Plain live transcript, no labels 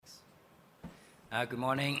Good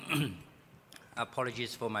morning.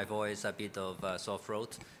 Apologies for my voice, a bit of sore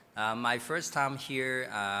throat. My first time here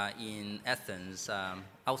in Athens,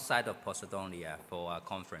 outside of Posidonia for a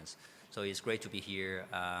conference. So it's great to be here.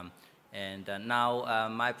 Now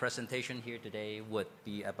my presentation here today would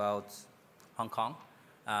be about Hong Kong.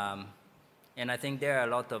 And I think there are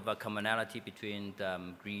a lot of commonality between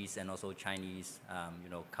Greece and also Chinese,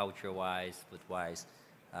 culture-wise, food-wise.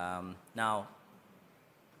 Now,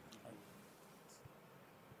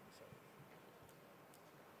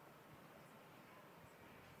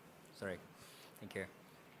 sorry, thank you.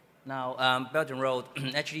 Now, Belt and Road,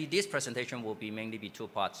 actually this presentation will mainly be two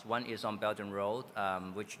parts. One is on Belt and Road,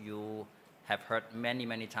 which you have heard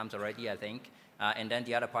many times already, I think. And then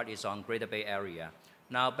the other part is on Greater Bay Area.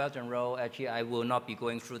 Now, Belt and Road, actually I will not be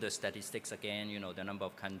going through the statistics again, the number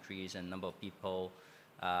of countries and number of people.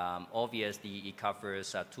 Obviously, it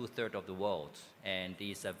covers 2/3 of the world, and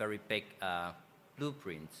it's a very big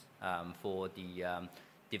blueprint for the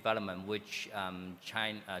development which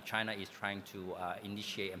China is trying to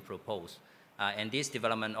initiate and propose. And this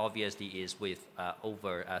development obviously is with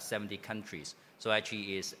over 70 countries. So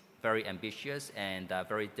actually is very ambitious and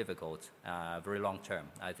very difficult, very long term.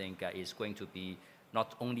 I think it's going to be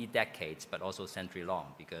not only decades, but also century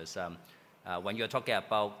long, because when you're talking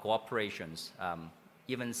about cooperations,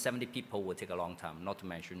 even 70 people will take a long time, not to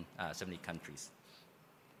mention 70 countries.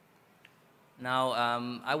 Now,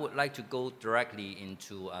 I would like to go directly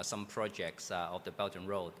into some projects of the Belt and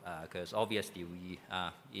Road, because obviously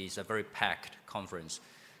it's a very packed conference,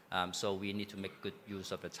 so we need to make good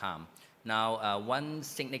use of the time. Now, one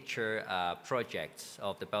signature project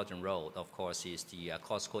of the Belt and Road, of course, is the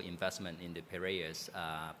COSCO investment in the Piraeus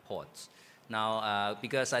ports. Now,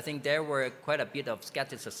 because I think there were quite a bit of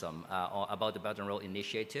skepticism about the Belt and Road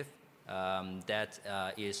initiative, that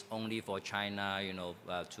is only for China,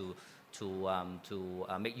 to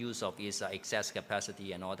make use of its excess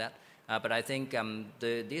capacity and all that. But I think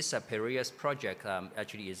this Piraeus project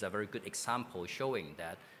actually is a very good example showing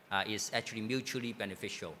that it's actually mutually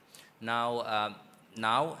beneficial.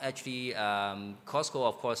 Now, actually, COSCO,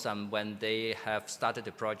 of course, when they have started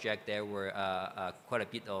the project, there were quite a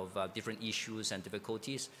bit of different issues and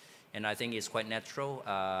difficulties. And I think it's quite natural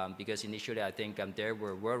because initially I think there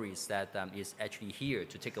were worries that it's actually here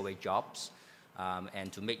to take away jobs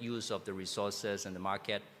and to make use of the resources and the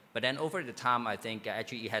market. But then over the time, I think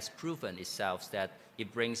actually it has proven itself that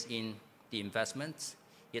it brings in the investments.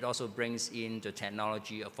 It also brings in the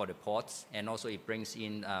technology for the ports, and also it brings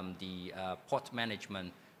in the port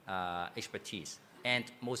management expertise. And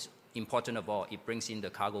most important of all, it brings in the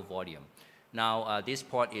cargo volume. Now, this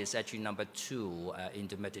port is actually number 2 in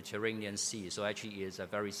the Mediterranean Sea, so actually is a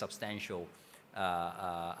very substantial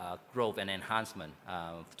growth and enhancement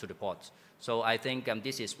to the ports. So I think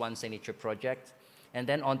this is one signature project. And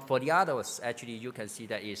then for the others, actually you can see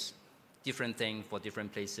that is different thing for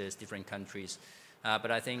different places, different countries. But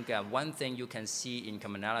I think one thing you can see in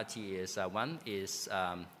commonality is one is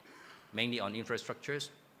mainly on infrastructures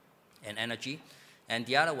and energy. And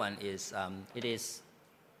the other one is it is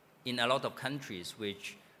in a lot of countries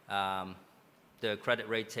which the credit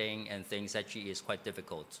rating and things actually is quite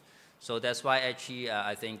difficult. So that's why actually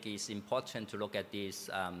I think it's important to look at this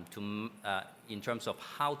in terms of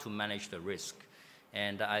how to manage the risk.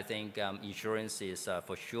 And I think insurance is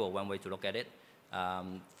for sure one way to look at it.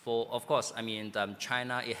 Of course, I mean,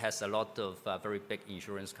 China, it has a lot of very big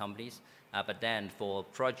insurance companies, but then for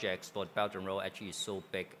projects for Belt and Road actually is so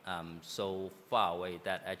big, so far away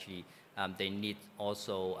that actually they need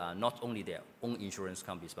also not only their own insurance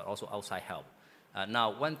companies, but also outside help. Now,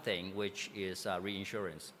 one thing which is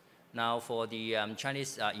reinsurance. Now, for the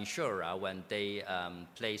Chinese insurer, when they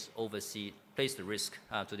place the risk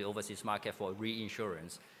to the overseas market for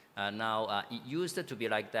reinsurance, now, it used to be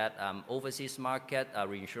like that. Overseas market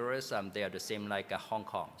reinsurers, they are the same like Hong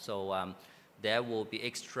Kong. So there will be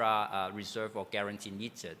extra reserve or guarantee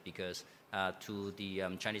needed because to the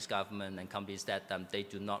Chinese government and companies that they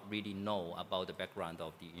do not really know about the background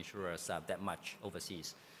of the insurers that much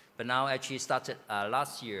overseas. But now actually started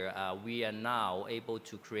last year, we are now able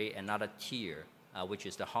to create another tier, which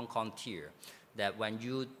is the Hong Kong tier. That when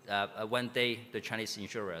the Chinese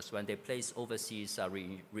insurers, when they place overseas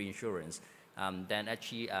reinsurance, then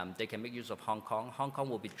actually they can make use of Hong Kong. Hong Kong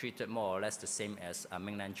will be treated more or less the same as a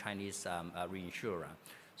mainland Chinese reinsurer.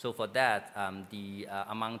 So for that, the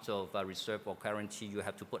amount of reserve or guarantee you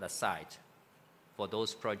have to put aside for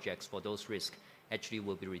those projects, for those risks, actually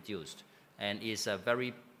will be reduced. And it's a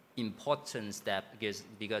very important step because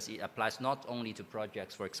it applies not only to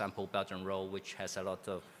projects, for example, Belt and Road, which has a lot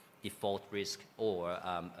of default risk or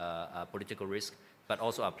political risk, but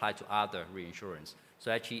also apply to other reinsurance.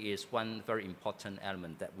 So actually is one very important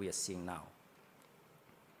element that we are seeing now.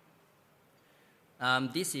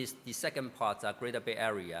 This is the second part, Greater Bay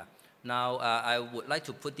Area. Now, I would like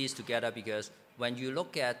to put these together because when you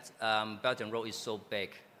look at Belt and Road is so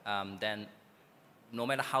big, then no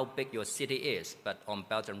matter how big your city is, but on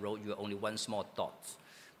Belt and Road, you're only one small dot.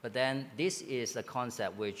 But then this is a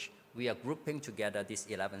concept which we are grouping together these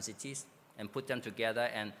 11 cities and put them together.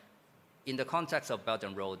 And in the context of Belt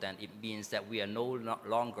and Road, then it means that we are no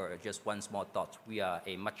longer just one small dot. We are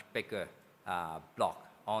a much bigger block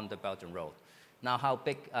on the Belt and Road. Now, how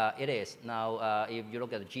big it is? Now, if you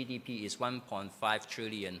look at the GDP, it's 1.5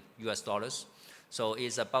 trillion US dollars. So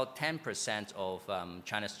it's about 10% of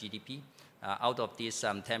China's GDP. Out of this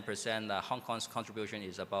 10%, Hong Kong's contribution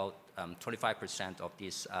is about 25% of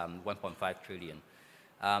this 1.5 trillion.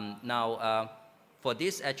 Now, for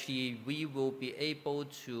this, actually, we will be able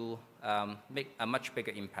to make a much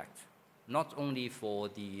bigger impact, not only for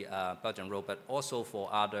the Belt and Road, but also for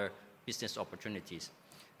other business opportunities.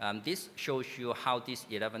 This shows you how these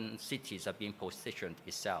 11 cities are being positioned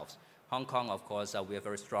itself. Hong Kong, of course, we are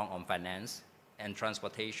very strong on finance and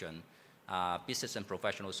transportation, business and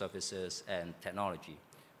professional services, and technology.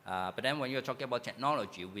 But then when you're talking about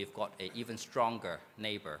technology, we've got an even stronger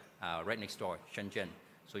neighbor right next door, Shenzhen.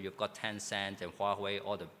 So you've got Tencent and Huawei,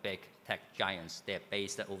 all the big tech giants. They're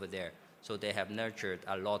based over there. So they have nurtured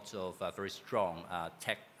a lot of very strong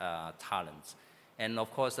tech talents. And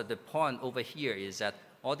of course, the point over here is that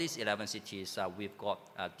all these 11 cities, we've got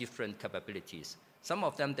different capabilities. Some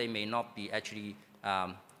of them, they may not be actually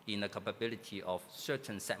in the capability of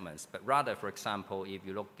certain segments, but rather, for example, if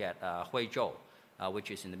you look at Huizhou,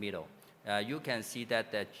 which is in the middle, you can see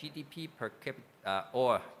that the GDP per capita,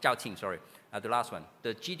 or Zhaoqing, sorry, the last one,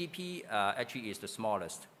 the GDP actually is the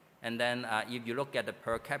smallest. And then if you look at the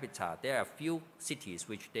per capita, there are a few cities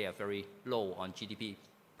which they are very low on GDP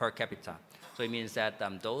per capita. So it means that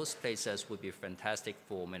those places would be fantastic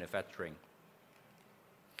for manufacturing.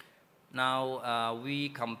 Now, we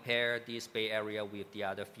compare this Bay Area with the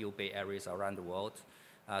other few Bay Areas around the world,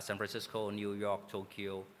 San Francisco, New York,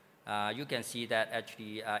 Tokyo. You can see that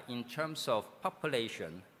actually in terms of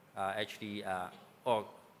population, or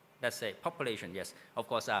let's say population, yes, of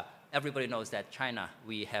course, everybody knows that China,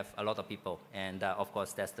 we have a lot of people, and of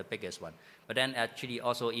course, that's the biggest one. But then actually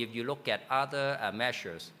also, if you look at other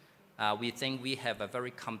measures, we think we have a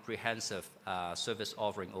very comprehensive service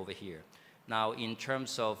offering over here. Now, in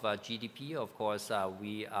terms of GDP, of course,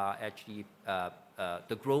 we are actually,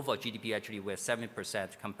 the growth of GDP actually we're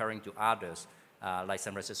 7% comparing to others, like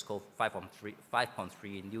San Francisco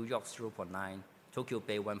 5.3, New York 0.9, Tokyo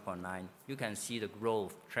Bay 1.9. You can see the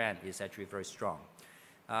growth trend is actually very strong.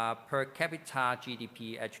 Per capita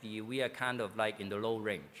GDP, actually, we are kind of like in the low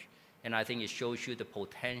range. And I think it shows you the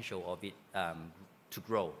potential of it to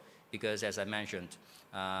grow. Because as I mentioned,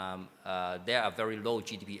 there are very low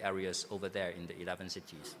GDP areas over there in the 11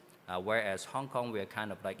 cities. Whereas Hong Kong, we are kind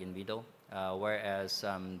of like in middle. Whereas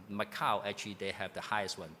Macau, actually, they have the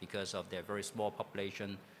highest one because of their very small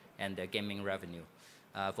population and their gaming revenue.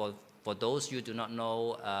 For those you do not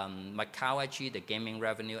know, Macau, actually, the gaming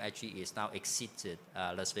revenue actually is now exceeded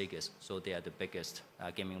Las Vegas. So they are the biggest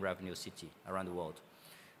gaming revenue city around the world.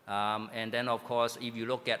 And then, of course, if you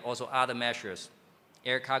look at also other measures,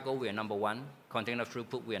 air cargo, we are number 1. Container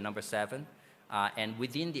throughput, we are number 7. And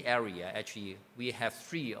within the area, actually, we have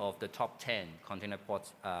 3 of the top 10 container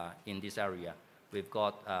ports in this area. We've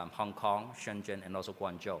got Hong Kong, Shenzhen, and also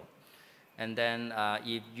Guangzhou. And then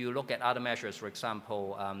if you look at other measures, for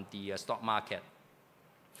example, the stock market,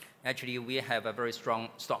 actually, we have a very strong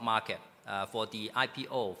stock market. For the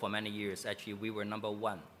IPO for many years, actually, we were number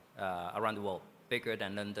 1 around the world, bigger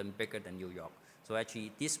than London, bigger than New York. So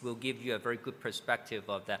actually, this will give you a very good perspective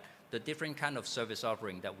of that, the different kind of service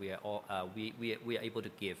offering that we are able to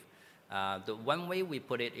give. The one way we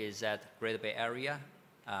put it is that Greater Bay Area,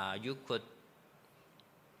 you could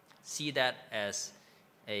see that as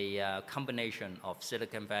a combination of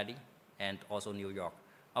Silicon Valley and also New York.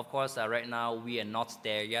 Of course, right now we are not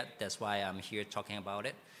there yet. That's why I'm here talking about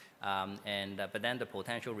it. But then the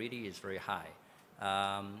potential really is very high.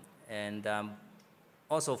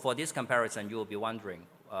 Also, for this comparison, you will be wondering,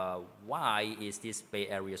 why is this Bay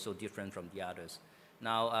Area so different from the others?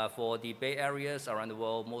 Now, for the Bay Areas around the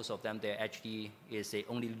world, most of them, there actually is a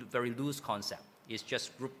only very loose concept. It's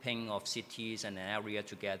just grouping of cities and an area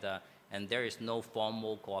together, and there is no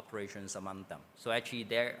formal cooperations among them. So actually,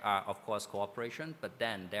 there are, of course, cooperation, but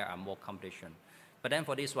then there are more competition. But then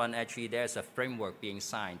for this one, actually, there's a framework being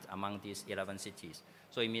signed among these 11 cities.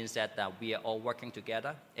 So it means that we are all working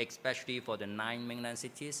together, especially for the 9 mainland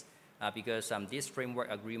cities. because this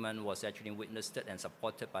framework agreement was actually witnessed and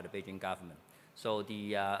supported by the Beijing government. So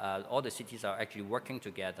all the cities are actually working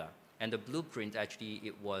together. And the blueprint, actually,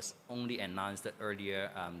 it was only announced earlier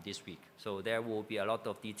this week. So there will be a lot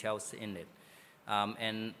of details in it.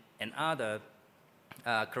 And another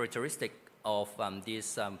characteristic of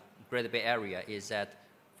this Greater Bay Area is that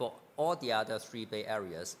for all the other 3 Bay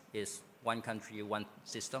Areas is one country, one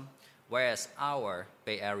system, whereas our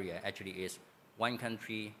Bay Area actually is one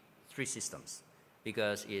country, 3 systems,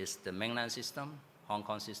 because it's the mainland system, Hong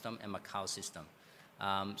Kong system, and Macau system.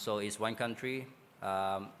 So it's one country,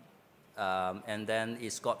 and then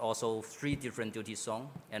it's got also 3 different duty zones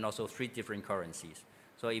and also 3 different currencies.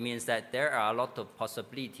 So it means that there are a lot of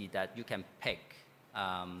possibility that you can pick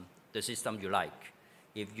the system you like.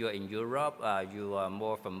 If you're in Europe, you are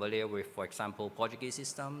more familiar with, for example, Portuguese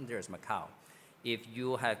system, there's Macau. If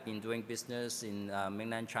you have been doing business in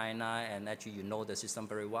mainland China and actually you know the system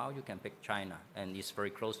very well, you can pick China, and it's very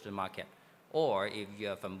close to the market. Or if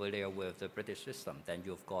you're familiar with the British system, then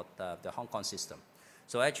you've got the Hong Kong system.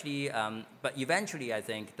 So actually, but eventually I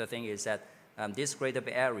think the thing is that this Greater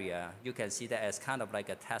Bay Area, you can see that as kind of like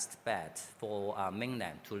a test bed for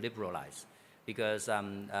mainland to liberalize. Because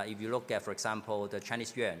if you look at, for example, the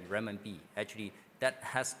Chinese yuan, renminbi, actually that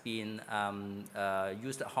has been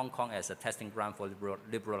used at Hong Kong as a testing ground for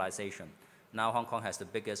liberalization. Now Hong Kong has the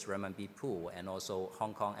biggest renminbi pool, and also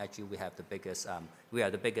Hong Kong actually we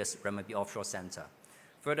are the biggest renminbi offshore center.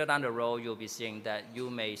 Further down the road, you'll be seeing that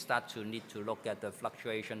you may start to need to look at the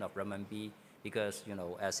fluctuation of renminbi, because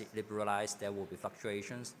as it liberalized, there will be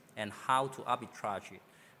fluctuations, and how to arbitrage it.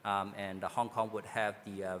 And Hong Kong would have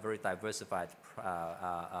the very diversified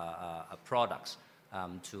products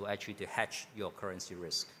to hedge your currency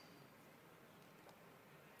risk.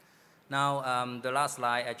 Now, the last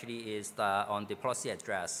slide actually is on the policy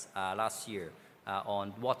address last year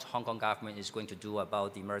on what Hong Kong government is going to do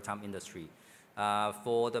about the maritime industry.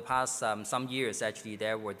 For the past some years, actually,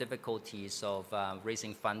 there were difficulties of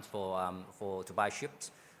raising funds to buy ships.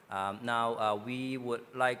 Now, we would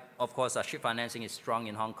like, of course, ship financing is strong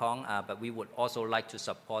in Hong Kong, but we would also like to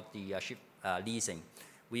support the ship leasing.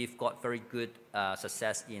 We've got very good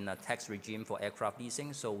success in a tax regime for aircraft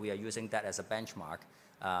leasing, so we are using that as a benchmark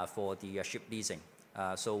for the ship leasing.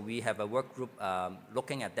 So we have a work group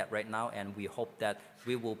looking at that right now, and we hope that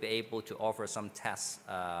we will be able to offer some tax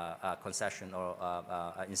concession or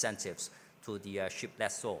incentives to the ship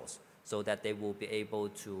lessors, so that they will be able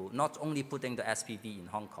to not only putting the SPV in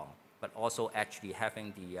Hong Kong, but also actually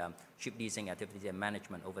having the ship leasing activity and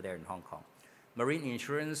management over there in Hong Kong. Marine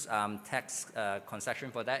insurance tax concession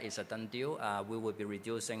for that is a done deal. We will be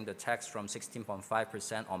reducing the tax from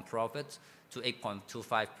 16.5% on profits to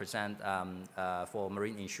 8.25% for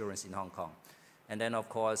marine insurance in Hong Kong. And then, of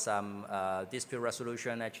course, dispute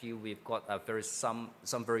resolution, actually, we've got some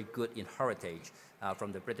very good heritage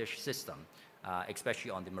from the British system,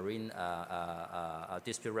 especially on the marine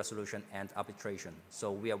dispute resolution and arbitration.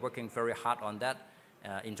 So we are working very hard on that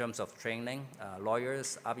in terms of training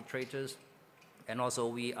lawyers, arbitrators, and also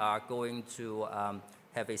we are going to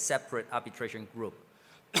have a separate arbitration group,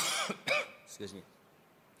 excuse me,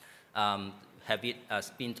 have it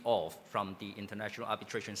spin off from the International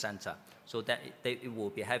Arbitration Center, so that it will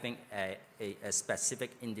be having a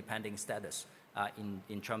specific independent status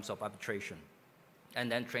in terms of arbitration.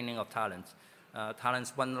 And then training of talents.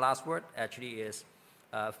 Talents, one last word actually is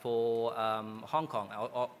for Hong Kong,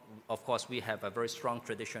 of course, we have a very strong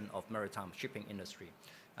tradition of maritime shipping industry.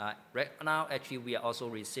 Right now, actually, we are also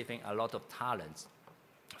receiving a lot of talents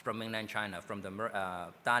from mainland China, from the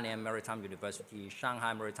Dalian Maritime University,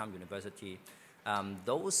 Shanghai Maritime University.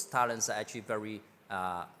 Those talents are actually very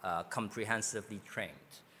comprehensively trained.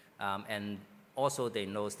 And also they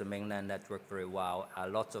know the mainland network very well,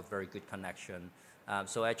 lots of very good connection.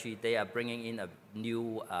 So actually they are bringing in a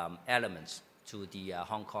new elements to the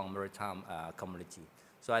Hong Kong maritime community.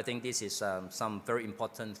 So I think this is some very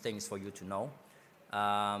important things for you to know.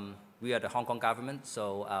 We are the Hong Kong government,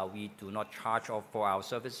 so we do not charge for our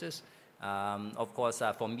services. Of course,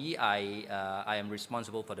 for me, I am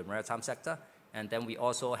responsible for the maritime sector. And then we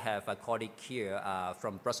also have a colleague here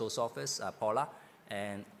from Brussels office, Paula,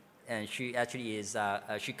 and she actually is,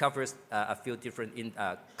 she covers a few different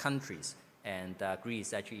countries, and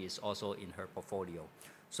Greece actually is also in her portfolio.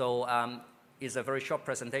 So it's a very short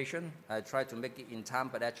presentation. I tried to make it in time,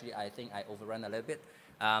 but actually I think I overran a little bit.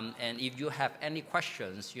 And if you have any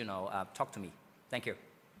questions, talk to me. Thank you.